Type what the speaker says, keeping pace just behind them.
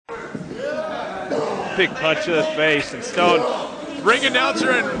Big punch to the face, and Stone. Ring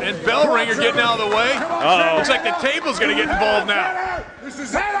announcer and bell ringer getting out of the way. Uh-oh. Looks like the table's going to get involved now.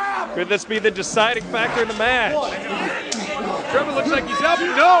 Could this be the deciding factor in the match? Trevor looks like he's up.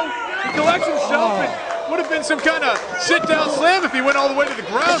 No, he collects himself. It would have been some kind of sit-down slam if he went all the way to the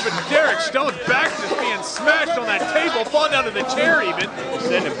ground, but Derek Stone's back just being smashed on that table, falling down to the chair even. It's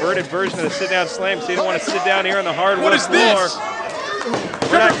an inverted version of the sit-down slam, so he didn't want to sit down here on the hardwood What is floor. this?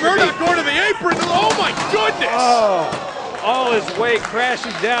 Trevor Murdock going to the apron. Oh my goodness! Oh. All his weight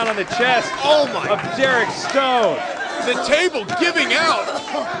crashing down on the chest of Derek Stone. The table giving out,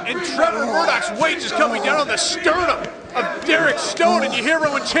 and Trevor Murdock's weight just coming down on the sternum of Derek Stone, and you hear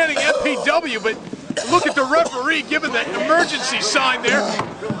everyone chanting MPW, but look at the referee giving the emergency sign there.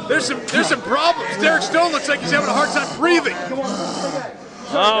 There's some problems. Derek Stone looks like he's having a hard time breathing.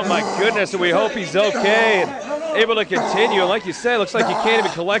 Oh my goodness, and we hope he's okay and able to continue. And like you said, it looks like he can't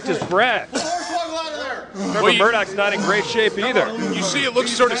even collect his breath. Trevor Murdock's not in great shape either. You see it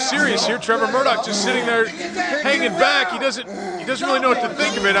looks sort of serious here. Trevor Murdock just sitting there hanging back. He doesn't really know what to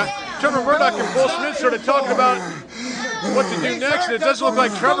think of it. Trevor Murdock and Bull Smith started talking about what to do next, and it doesn't look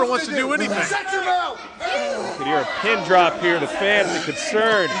like Trevor wants to do anything. You can hear a pin drop here. The fans are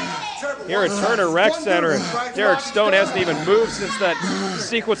concerned here at Turner Rec Center, and Derek Stone hasn't even moved since that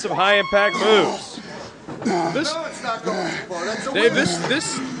sequence of high-impact moves. Dave,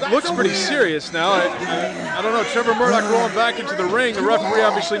 this looks pretty serious now. I don't know. Trevor Murdock rolling back into the ring. The referee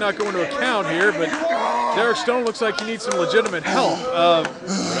obviously not going to account here, but Derek Stone looks like he needs some legitimate help.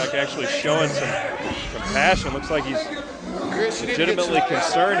 Murdock actually showing some compassion. Looks like he's legitimately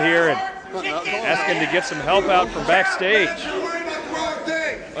concerned here and asking to get some help out from backstage.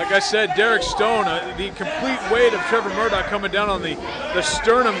 Like I said, Derek Stone, the complete weight of Trevor Murdock coming down on the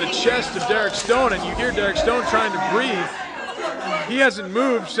sternum, the chest of Derek Stone, and you hear Derek Stone trying to breathe. He hasn't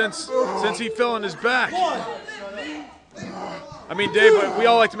moved since he fell on his back. I mean, Dave, we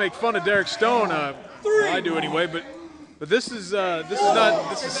all like to make fun of Derek Stone. Well, I do anyway, but this is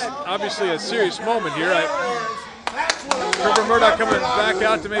obviously a serious moment here. Trevor Murdock coming back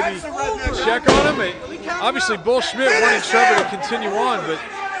out to maybe check on him. Obviously, Bull Schmidt wanting Trevor to continue on, but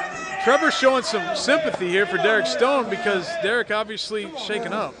Trevor's showing some sympathy here for Derek Stone because Derek obviously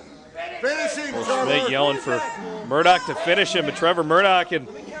shaken up. Bull Schmidt yelling for Murdock to finish him, but Trevor Murdock in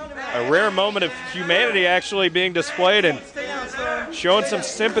a rare moment of humanity actually being displayed and showing some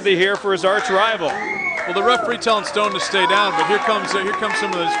sympathy here for his arch rival. Well, the referee telling Stone to stay down, but here comes some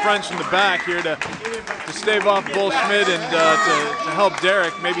of his friends from the back here to stave off Bull Schmidt and to help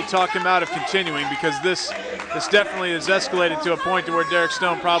Derek, maybe talk him out of continuing, because this definitely has escalated to a point to where Derek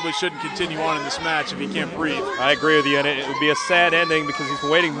Stone probably shouldn't continue on in this match if he can't breathe. I agree with you, and it would be a sad ending because he's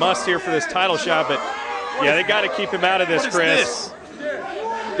waiting months here for this title shot, but yeah, they got to keep him out of this, Chris.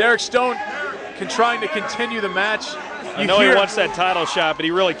 Derek Stone trying to continue the match. I know he wants that title shot, but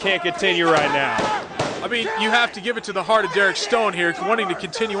he really can't continue right now. I mean, you have to give it to the heart of Derek Stone here, wanting to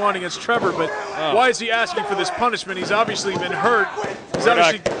continue on against Trevor, but why is he asking for this punishment? He's obviously been hurt. He's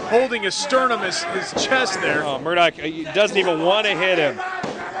obviously holding his sternum, his chest there. Oh, Murdock doesn't even want to hit him.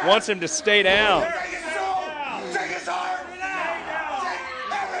 Wants him to stay down.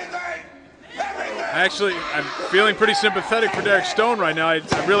 Actually, I'm feeling pretty sympathetic for Derek Stone right now. I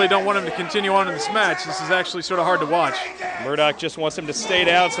really don't want him to continue on in this match. This is actually sort of hard to watch. Murdock just wants him to stay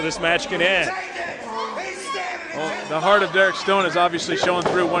down so this match can end. Well, the heart of Derek Stone is obviously showing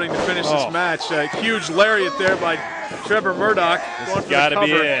through, wanting to finish this match. A huge lariat there by Trevor Murdock. This has got to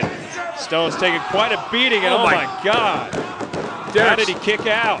be it. Stone's taking quite a beating, and oh my God. How did he kick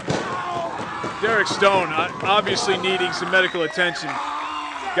out? Derek Stone obviously needing some medical attention.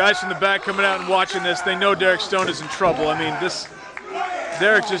 Guys from the back coming out and watching this, they know Derek Stone is in trouble. I mean,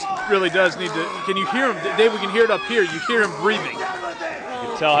 Derek just really does need to. Can you hear him? Dave, we can hear it up here. You hear him breathing. You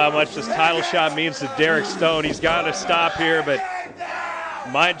can tell how much this title shot means to Derek Stone. He's got to stop here, but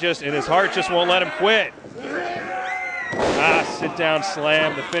and his heart just won't let him quit. Sit down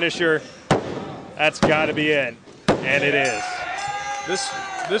slam, the finisher. That's got to be it, and it is.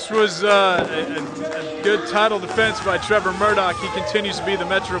 This was a good title defense by Trevor Murdock. He continues to be the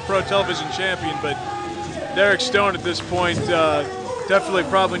Metro Pro Television champion, but Derek Stone at this point definitely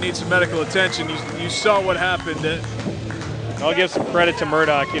probably needs some medical attention. You saw what happened. I'll give some credit to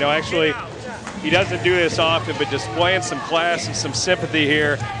Murdock. You know, actually, he doesn't do this often, but displaying some class and some sympathy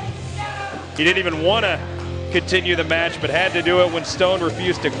here. He didn't even want to continue the match, but had to do it when Stone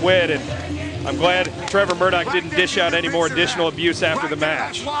refused to quit. And I'm glad Trevor Murdock didn't dish out any more additional abuse after the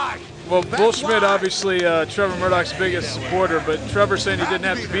match. Well, Bull Schmidt, obviously Trevor Murdock's biggest supporter, but Trevor saying he didn't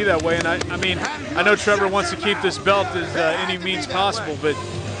have to be that way. And I mean, I know Trevor wants to keep this belt as any means possible, but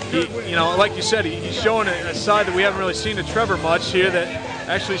you know, like you said, he's showing a side that we haven't really seen of Trevor much here, that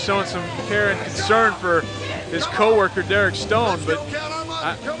actually showing some care and concern for his coworker Derek Stone. But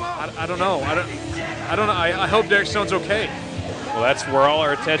I don't know. I don't know. I hope Derek Stone's okay. Well, that's where all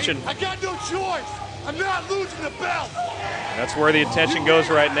our attention. I got no choice. I'm not losing the belt. That's where the attention goes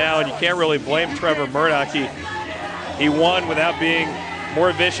right now, and you can't really blame Trevor Murdock. He won without being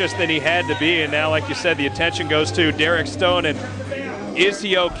more vicious than he had to be, and now, like you said, the attention goes to Derek Stone, and is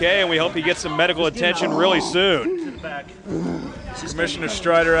he okay? And we hope he gets some medical attention really soon. Commissioner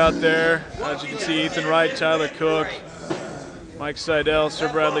Strider out there. As you can see, Ethan Wright, Tyler Cook, Mike Seidel,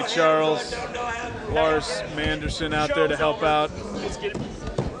 Sir Bradley Charles, Lars Manderson out there to help out.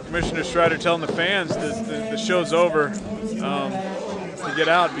 Commissioner Strider telling the fans that the show's over to get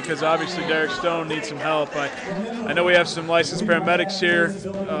out, because obviously Derek Stone needs some help. I know we have some licensed paramedics here.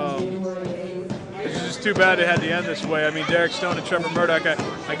 It's just too bad it had to end this way. I mean, Derek Stone and Trevor Murdock,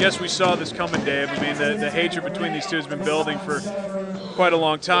 I guess we saw this coming, Dave. I mean, the hatred between these two has been building for quite a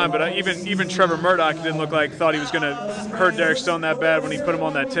long time, but even Trevor Murdock didn't look like thought he was going to hurt Derek Stone that bad when he put him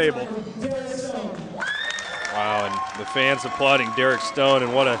on that table. Wow, and the fans applauding Derek Stone,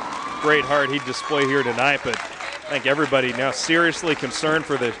 and what a great heart he displayed here tonight. But I think everybody now seriously concerned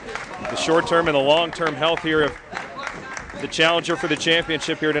for the short-term and the long-term health here of the challenger for the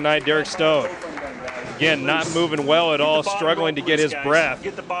championship here tonight, Derek Stone. Again, not moving well at all, struggling to get his breath.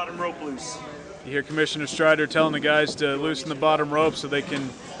 Get the bottom rope loose. You hear Commissioner Strider telling the guys to loosen the bottom rope so they can,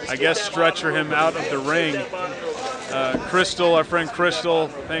 I guess, stretcher him out of the ring. Crystal, our friend Crystal,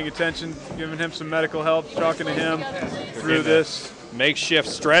 paying attention, giving him some medical help, talking to him through this. Makeshift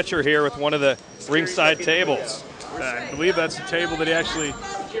stretcher here with one of the ringside tables. I believe that's the table that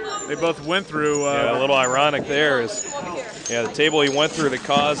they both went through. Yeah, a little ironic there is, the table he went through that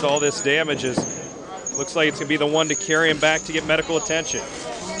caused all this damage looks like it's going to be the one to carry him back to get medical attention.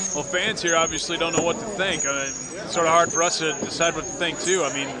 Well, fans here obviously don't know what to think. It's sort of hard for us to decide what to think, too.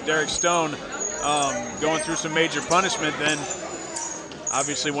 I mean, Derek Stone going through some major punishment, then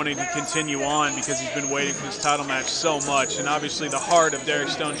obviously wanting to continue on because he's been waiting for this title match so much. And obviously the heart of Derek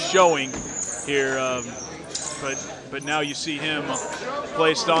Stone showing here. But now you see him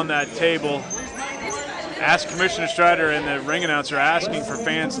placed on that table. Ask Commissioner Strider and the ring announcer asking for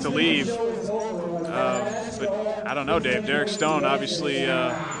fans to leave. But I don't know, Dave. Derek Stone obviously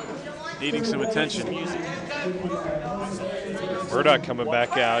needing some attention. Murdock coming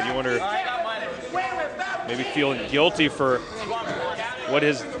back out. You wonder, maybe feeling guilty for what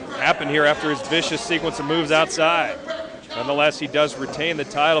has happened here after his vicious sequence of moves outside. Nonetheless, he does retain the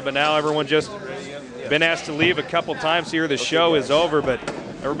title, but now everyone just been asked to leave a couple times here. The show is over, but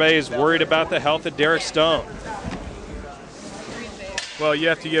everybody is worried about the health of Derek Stone. Well, you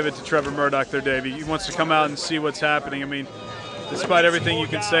have to give it to Trevor Murdock there, Dave. He wants to come out and see what's happening. I mean, despite everything you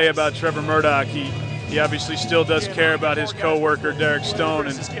can say about Trevor Murdock, he obviously still does care about his co-worker, Derek Stone.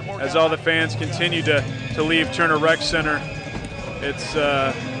 And as all the fans continue to leave Turner Rec Center, it's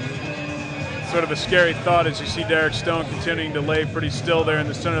sort of a scary thought as you see Derek Stone continuing to lay pretty still there in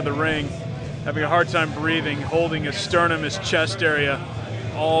the center of the ring, having a hard time breathing, holding his sternum, his chest area,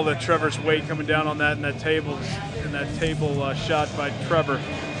 all the Trevor's weight coming down on that, and that table shot by Trevor.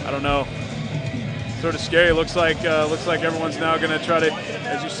 I don't know. Sort of scary. Looks like everyone's now going to try to,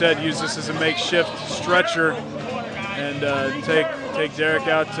 as you said, use this as a makeshift stretcher and take Derek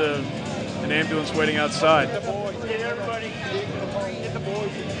out to an ambulance waiting outside.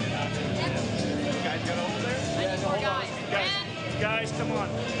 Guys, come on.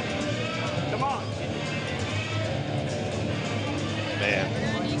 Come on.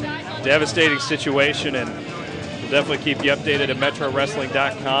 Man, devastating situation, and we'll definitely keep you updated at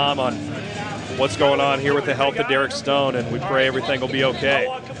MetroWrestling.com on what's going on here with the health of Derek Stone, and we pray everything will be okay. I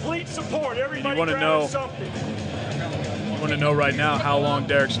want complete support. And you want to know right now how long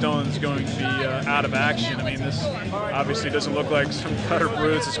Derek Stone is going to be out of action. I mean, this obviously doesn't look like some cut or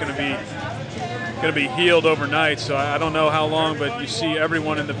bruise. It's going to be healed overnight, so I don't know how long, but you see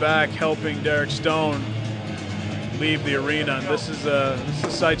everyone in the back helping Derek Stone leave the arena, and this is a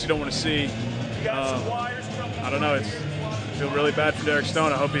sight you don't want to see. I don't know, I feel really bad for Derek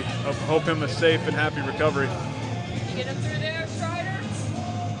Stone. I hope him a safe and happy recovery. Can you get him through there, Strider?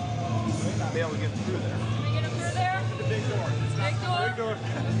 We might not be able to get through there. Can we get him through there? The big door. Big door? Big door.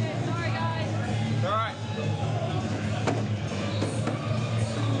 Okay, sorry guys. All right.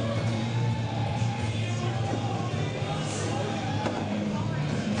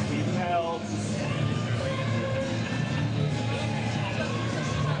 Keep held.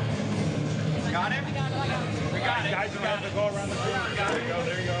 Got him? We got it. Guys, you got to go around the corner. There you go.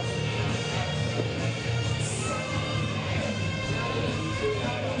 There you go.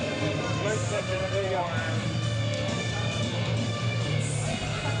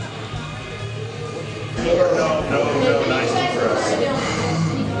 No, nice deep breath.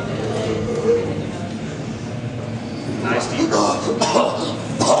 Nice deep breath.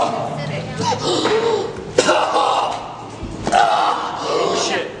 Oh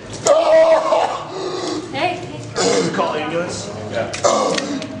shit. Hey. Call ambulance? Yeah.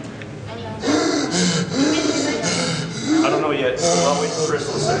 I don't know yet. I'll wait for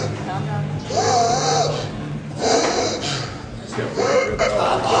Crystal to say. Calm down.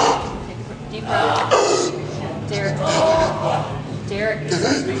 Deep breath. Derek.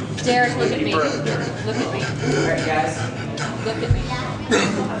 Derek, look at me. Look at me. Alright, guys. Look at me. Look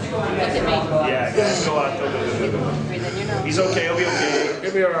at me. Yeah, guys, go on. Go. Breathe in your nose. He's okay. He'll be okay.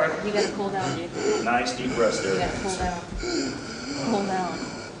 He'll be alright. You gotta cool down, dude. Nice deep breaths You there. gotta cool down. Cool down.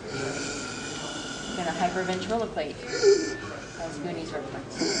 You're gonna hyperventriloquate. That's Goonies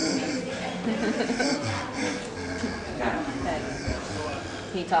reference. Okay.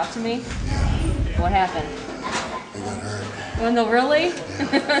 Can you talk to me? What happened? I got hurt. Oh, no, really?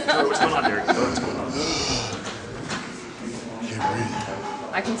 What's going on, Derek? What's going on? Can't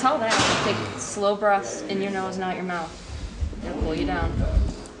breathe. I can tell that. Take slow breaths in your nose and out your mouth. It'll cool you down.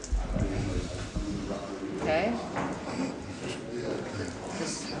 Okay?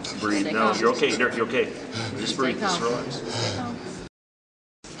 Just Breathe. stay No, calm. you're okay, Derek. You're okay. Just breathe. Stay Just calm. relax. Stay calm.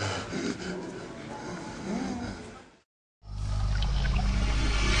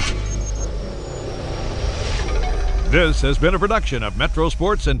 This has been a production of Metro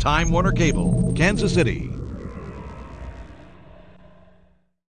Sports and Time Warner Cable, Kansas City.